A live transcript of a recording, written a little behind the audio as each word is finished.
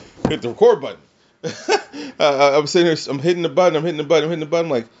hit the record button. I'm sitting here, I'm hitting the button, I'm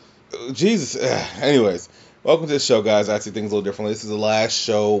like, Jesus. Anyways, welcome to the show, guys. I see things a little differently. This is the last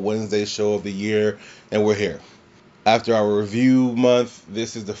show, Wednesday show of the year, and we're here. After our review month,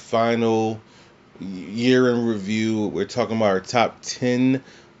 this is the final year in review. We're talking about our top 10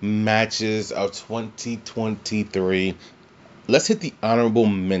 matches of 2023. Let's hit the honorable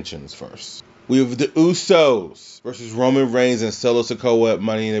mentions first. We have the Usos versus Roman Reigns and Solo Sikoa at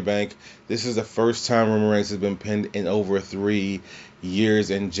Money in the Bank. This is the first time Roman Reigns has been pinned in over 3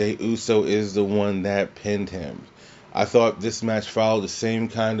 years, and Jey Uso is the one that pinned him. I thought this match followed the same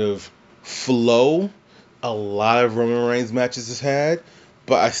kind of flow a lot of Roman Reigns matches has had,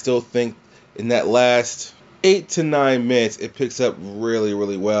 but I still think in that last 8 to 9 minutes, it picks up really,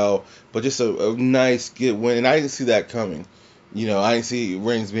 really well. But just a nice good win, and I didn't see that coming. You know, I didn't see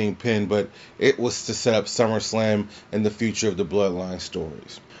Reigns being pinned, but it was to set up SummerSlam and the future of the Bloodline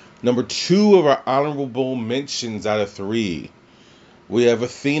stories. Number 2 of our honorable mentions out of 3, we have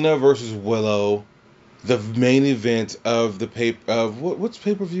Athena versus Willow, the main event of the which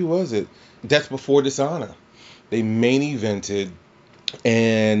pay-per-view was it? Death Before Dishonor. They main evented,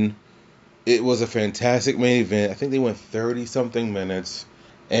 and it was a fantastic main event. I think they went 30-something minutes,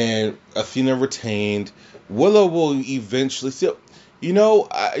 and Athena retained. Willow will eventually see. You know,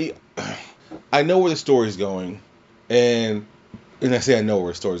 I know where the story's going, and I say I know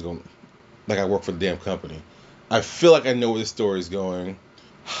where the story's going, like I work for the damn company. I feel like I know where the story's going.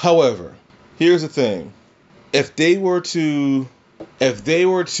 However, here's the thing: if they were to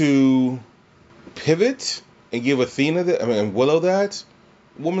pivot and give Athena and Willow that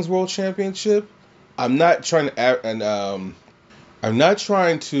Women's World Championship, I'm not trying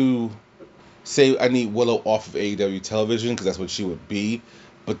to say I need Willow off of AEW television, because that's what she would be,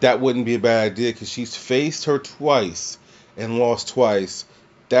 but that wouldn't be a bad idea, because she's faced her twice and lost twice.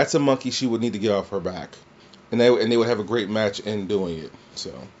 That's a monkey she would need to get off her back, and they would have a great match in doing it.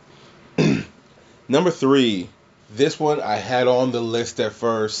 So number 3, this one I had on the list at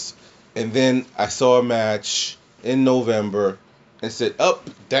first, and then I saw a match in November and said,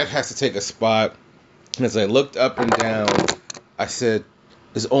 that has to take a spot. And as I looked up and down, I said,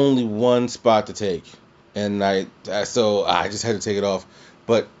 there's only one spot to take. And so I just had to take it off.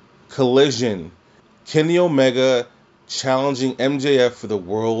 But Collision, Kenny Omega challenging MJF for the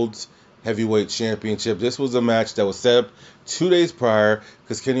World's Heavyweight Championship. This was a match that was set up 2 days prior,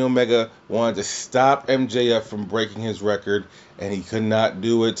 because Kenny Omega wanted to stop MJF from breaking his record, and he could not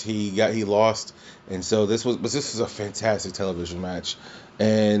do it. He lost, and so this was a fantastic television match.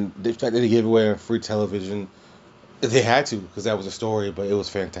 And the fact that they gave away on free television, they had to, because that was a story, but it was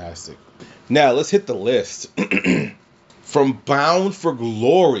fantastic. Now let's hit the list. From Bound for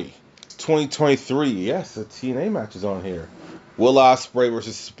Glory 2023, yes, the TNA match is on here. Will Ospreay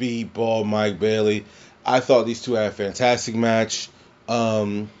versus Speedball Mike Bailey. I thought these two had a fantastic match.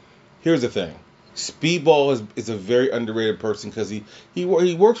 Here's the thing. Speedball is a very underrated person, because he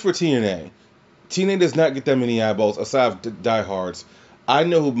works for TNA. TNA does not get that many eyeballs aside of diehards. I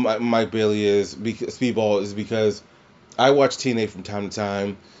know who Mike Bailey is, because Speedball is, because I watch TNA from time to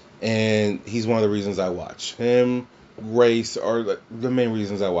time, and he's one of the reasons I watch. Him, Grace are the main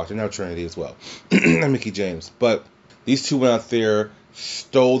reasons I watch, and now Trinity as well, and Mickey James. But these two went out there,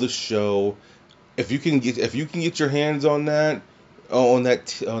 stole the show. If you can get your hands on that, about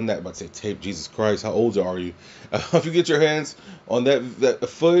to say tape, Jesus Christ, how old are you? If you get your hands on that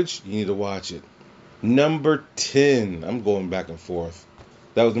footage, you need to watch it. Number 10, I'm going back and forth.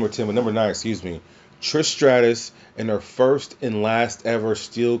 That was number 10, but number 9, excuse me. Trish Stratus in her first and last ever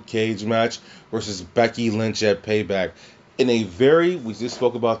steel cage match versus Becky Lynch at Payback. We just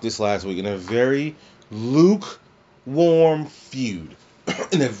spoke about this last week, in a very lukewarm feud.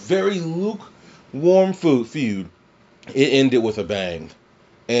 In a very lukewarm feud, it ended with a bang.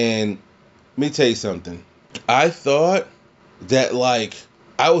 And let me tell you something. I thought that,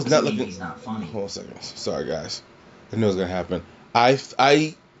 I was not looking. He's not funny. Hold on a second. Sorry, guys. I knew it was gonna happen.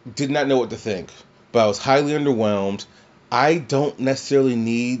 I did not know what to think, but I was highly underwhelmed. I don't necessarily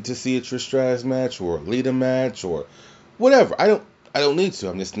need to see a Trish Stratus match or a Lita match or whatever. I don't need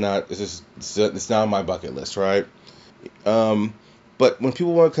to. It's not on my bucket list, right? But when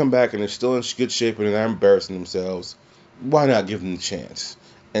people want to come back and they're still in good shape and they're not embarrassing themselves, why not give them the chance?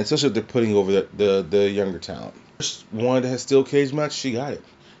 And especially if they're putting over the younger talent. She wanted to have a steel cage match, she got it.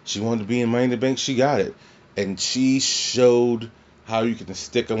 She wanted to be in Money in the Bank, she got it. And she showed how you can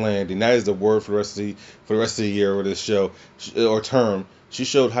stick a landing. That is the word for the rest of the year or this show or term. She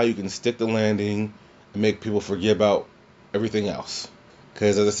showed how you can stick the landing and make people forget about everything else.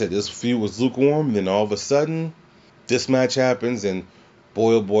 Because as I said, this feud was lukewarm, and then all of a sudden, this match happens, and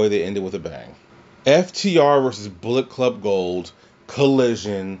Boy, oh boy, they ended with a bang. FTR versus Bullet Club Gold,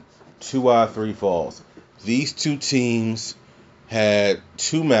 Collision, 2 out of 3 falls. These two teams had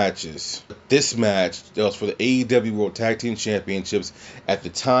 2 matches. This match that was for the AEW World Tag Team Championships. At the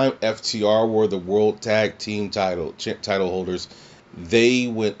time, FTR were the World Tag Team title holders. They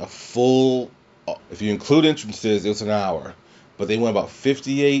went a full, if you include entrances, it was an hour, but they went about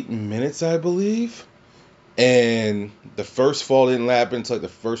 58 minutes, I believe. And the first fall didn't happen until like the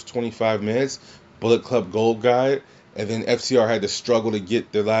first 25 minutes. Bullet Club Gold got it, and then FTR had to struggle to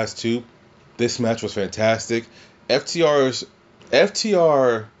get their last 2. This match was fantastic. FTR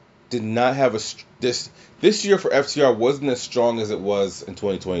did not have this year for FTR wasn't as strong as it was in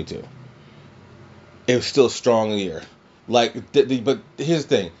 2022. It was still a strong year. But here's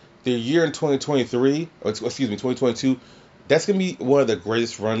the thing: the year in 2023, or excuse me, 2022, that's gonna be one of the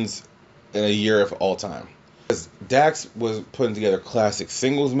greatest runs in a year of all time. Because Dax was putting together classic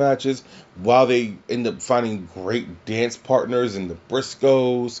singles matches while they end up finding great dance partners in the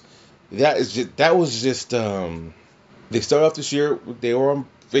Briscoes. That was just they started off this year, they were on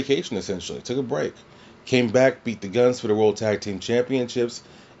vacation essentially, took a break, came back, beat the Guns for the World Tag Team Championships,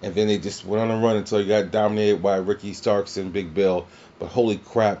 and then they just went on a run until he got dominated by Ricky Starks and Big Bill. But holy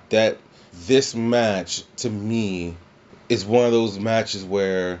crap, this match to me is one of those matches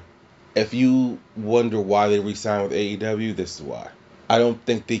where if you wonder why they re-signed with AEW, this is why. I don't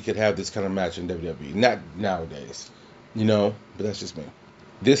think they could have this kind of match in WWE, not nowadays, but that's just me.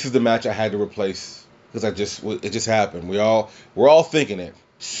 This is the match I had to replace because it just happened. We're all thinking it.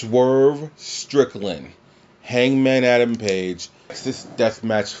 Swerve Strickland, Hangman Adam Page, this death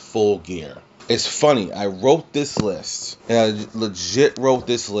match Full Gear. It's funny. I wrote this list, and I legit wrote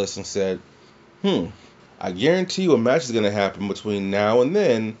this list and said, I guarantee you a match is going to happen between now and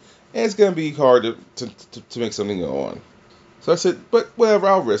then, and it's going to be hard to make something go on. So I said, but whatever,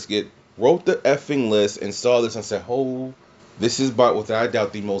 I'll risk it. Wrote the effing list and saw this and said, oh, this is without a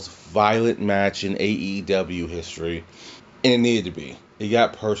doubt the most violent match in AEW history. And it needed to be. It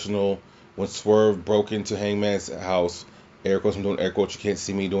got personal when Swerve broke into Hangman's house. Air quotes, I'm doing air quotes. You can't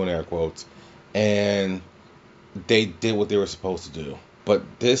see me doing air quotes. And they did what they were supposed to do.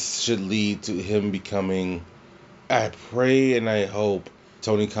 But this should lead to him becoming, I pray and I hope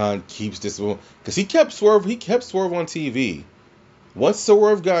Tony Khan keeps this one. Because he kept Swerve on TV. Once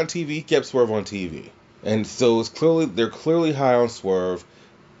Swerve got on TV, he kept Swerve on TV. And so they're clearly high on Swerve.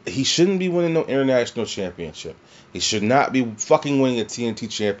 He shouldn't be winning no international championship. He should not be fucking winning a TNT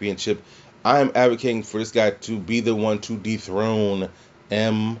championship. I am advocating for this guy to be the one to dethrone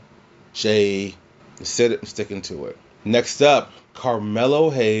MJ. Said it and sticking to it. Next up,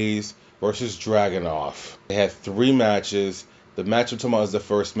 Carmelo Hayes versus Dragunov. They had 3 matches. The match I'm talking about is the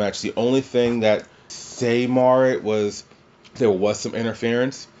first match. The only thing that marred it was there was some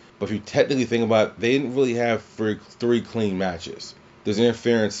interference. But if you technically think about it, they didn't really have 3 clean matches. There's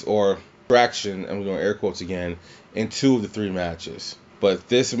interference or fraction, I'm going air quotes again, in 2 of the 3 matches. But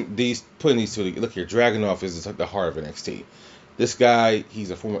putting these 2, look here, Dragunov is the heart of NXT. This guy, he's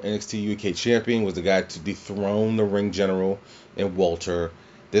a former NXT UK champion, was the guy to dethrone the ring general in Walter.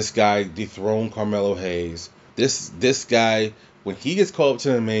 This guy dethroned Carmelo Hayes. This guy, when he gets called up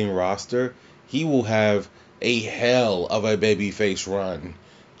to the main roster, he will have a hell of a babyface run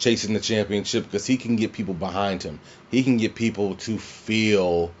chasing the championship because he can get people behind him. He can get people to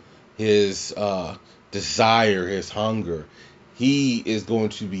feel his desire, his hunger. He is going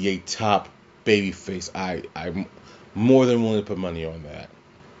to be a top babyface. I'm more than willing to put money on that.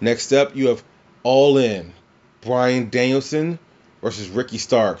 Next up, you have All In, Bryan Danielson versus Ricky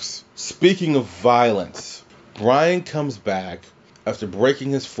Starks. Speaking of violence, Bryan comes back after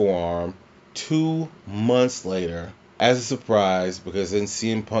breaking his forearm 2 months later as a surprise because then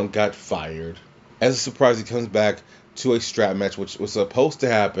CM Punk got fired. As a surprise, he comes back to a strap match, which was supposed to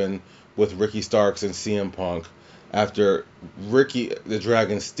happen with Ricky Starks and CM Punk after Ricky the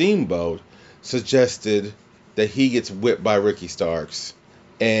Dragon Steamboat suggested that he gets whipped by Ricky Starks.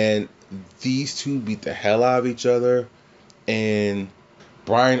 And these two beat the hell out of each other. And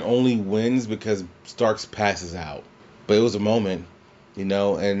Bryan only wins because Starks passes out. But it was a moment, and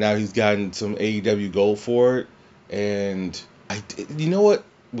now he's gotten some AEW gold for it. And you know what?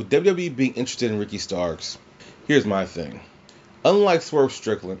 With WWE being interested in Ricky Starks, here's my thing. Unlike Swerve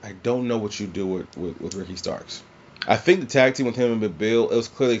Strickland, I don't know what you do with Ricky Starks. I think the tag team with him and Big Bill, it was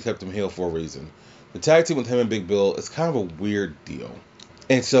clearly kept him heel for a reason. The tag team with him and Big Bill is kind of a weird deal.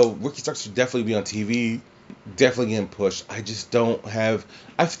 And so Ricky Starks should definitely be on TV, definitely getting pushed. I've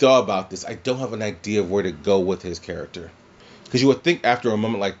thought about this. I don't have an idea of where to go with his character. Because you would think after a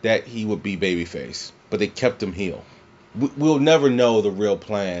moment like that, he would be babyface. But they kept him heel. we'll never know the real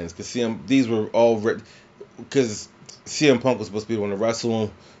plans because these were all written because CM Punk was supposed to be the one to wrestle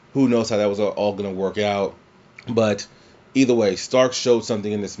him. Who knows how that was all going to work out? But either way, Stark showed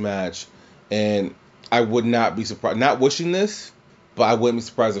something in this match, and I would not be surprised. Not wishing this, but I wouldn't be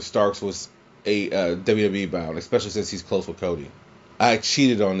surprised if Starks was a WWE bound, especially since he's close with Cody. I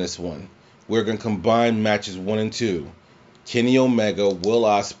cheated on this one. We're gonna combine matches 1 and 2. Kenny Omega, Will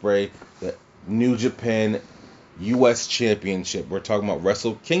Ospreay, the New Japan U.S. Championship. We're talking about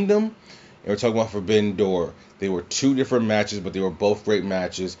Wrestle Kingdom, and we're talking about Forbidden Door. They were 2 different matches, but they were both great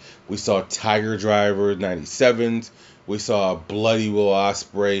matches. We saw Tiger Driver 97s. We saw Bloody Will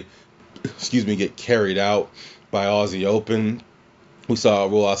Ospreay, get carried out by Aussie Open. We saw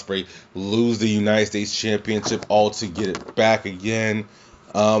Will Ospreay lose the United States Championship all to get it back again.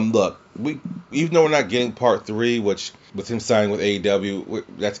 Look, even though we're not getting part 3, which with him signing with AEW,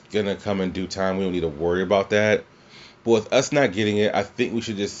 that's gonna come in due time. We don't need to worry about that. But with us not getting it, I think we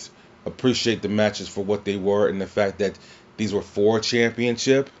should just appreciate the matches for what they were and the fact that these were for a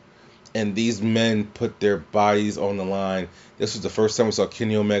championship and these men put their bodies on the line. This was the first time we saw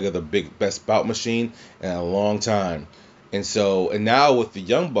Kenny Omega, the best bout machine, in a long time. And now with the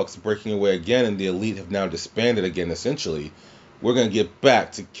Young Bucks breaking away again and the Elite have now disbanded again, essentially, we're going to get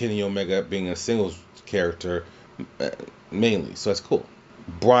back to Kenny Omega being a singles character mainly. So that's cool.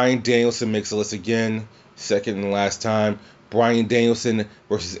 Bryan Danielson makes a list again, second and last time. Bryan Danielson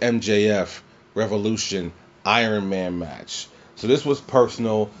versus MJF, Revolution, Iron Man match. So this was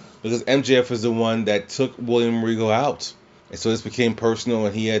personal because MJF is the one that took William Regal out. And so this became personal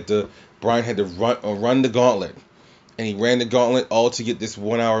and Bryan had to run the gauntlet. And he ran the gauntlet all to get this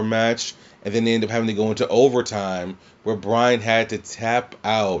 1-hour match, and then they ended up having to go into overtime where Bryan had to tap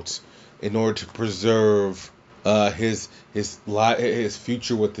out in order to preserve his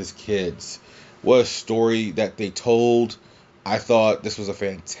future with his kids. What a story that they told. I thought this was a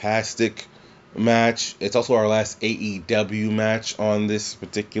fantastic match. It's also our last AEW match on this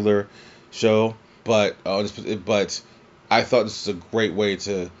particular show, but I thought this was a great way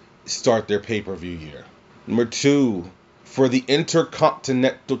to start their pay-per-view year. Number 2, for the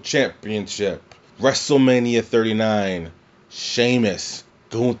Intercontinental Championship, WrestleMania 39, Sheamus,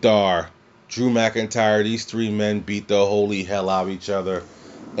 Gunther, Drew McIntyre. These 3 men beat the holy hell out of each other,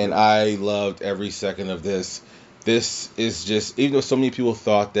 and I loved every second of this. This is just, even though so many people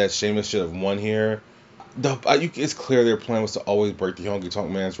thought that Sheamus should have won here, it's clear their plan was to always break the Honky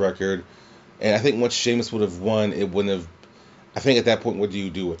Tonk Man's record, and I think once Sheamus would have won, it wouldn't have, I think at that point, what do you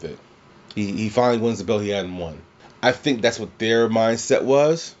do with it? He finally wins the belt he hadn't won. I think that's what their mindset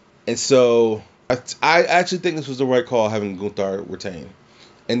was. And so I actually think this was the right call having Gunther retain.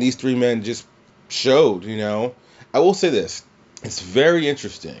 And these 3 men just showed, I will say this. It's very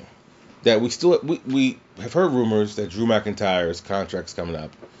interesting that we have heard rumors that Drew McIntyre's contract's coming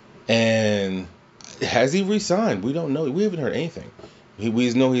up. And has he re-signed? We don't know. We haven't heard anything. We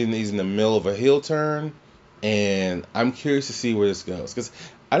just know he's in the middle of a heel turn. And I'm curious to see where this goes. Because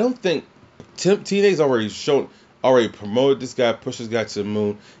I don't think TNA's already promoted this guy, pushed this guy to the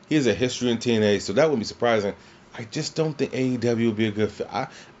moon. He has a history in TNA, so that wouldn't be surprising. I just don't think AEW would be a good fit. I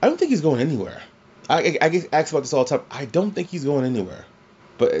don't think he's going anywhere. I get asked about this all the time. I don't think he's going anywhere.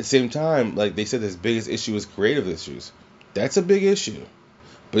 But at the same time, like they said, his biggest issue is creative issues. That's a big issue.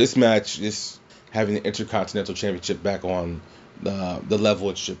 But this match is having the Intercontinental Championship back on the level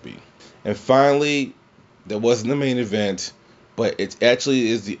it should be. And finally, there wasn't the main event, but it actually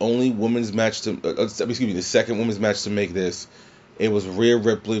is the only women's match the second women's match to make this. It was Rhea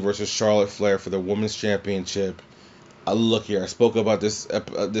Ripley versus Charlotte Flair for the Women's Championship. Look here, I spoke about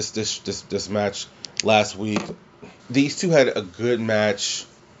this match last week. These 2 had a good match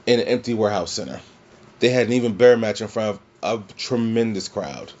in an empty warehouse center. They had an even better match in front of a tremendous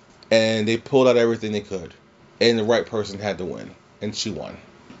crowd, and they pulled out everything they could. And the right person had to win, and she won.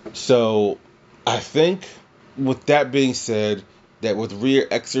 So I think, with that being said, that with Rhea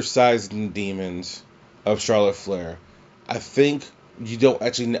exercising the demons of Charlotte Flair, I think you don't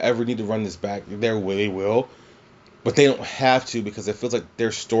actually ever need to run this back. They will, but they don't have to because it feels like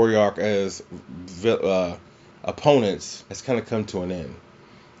their story arc as opponents has kind of come to an end.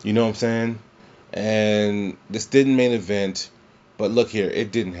 You know what I'm saying? And this didn't main event, but look here,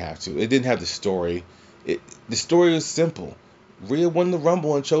 it didn't have to. It didn't have the story. The story was simple. Rhea won the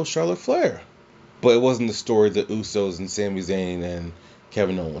Rumble and chose Charlotte Flair. But it wasn't the story the Usos and Sami Zayn and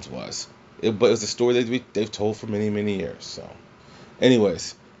Kevin Owens was. But it was a story they've told for many, many years. So,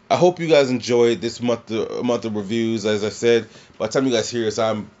 anyways, I hope you guys enjoyed this month of reviews. As I said, by the time you guys hear this,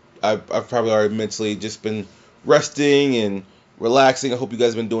 I've probably already mentally just been resting and relaxing. I hope you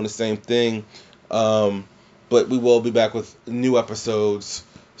guys have been doing the same thing. But we will be back with new episodes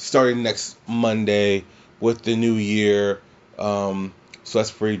starting next Monday with the new year. So that's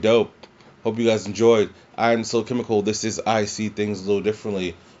pretty dope. Hope you guys enjoyed. I'm So Chemical. This is I See Things a Little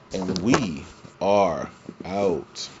Differently. And we are out.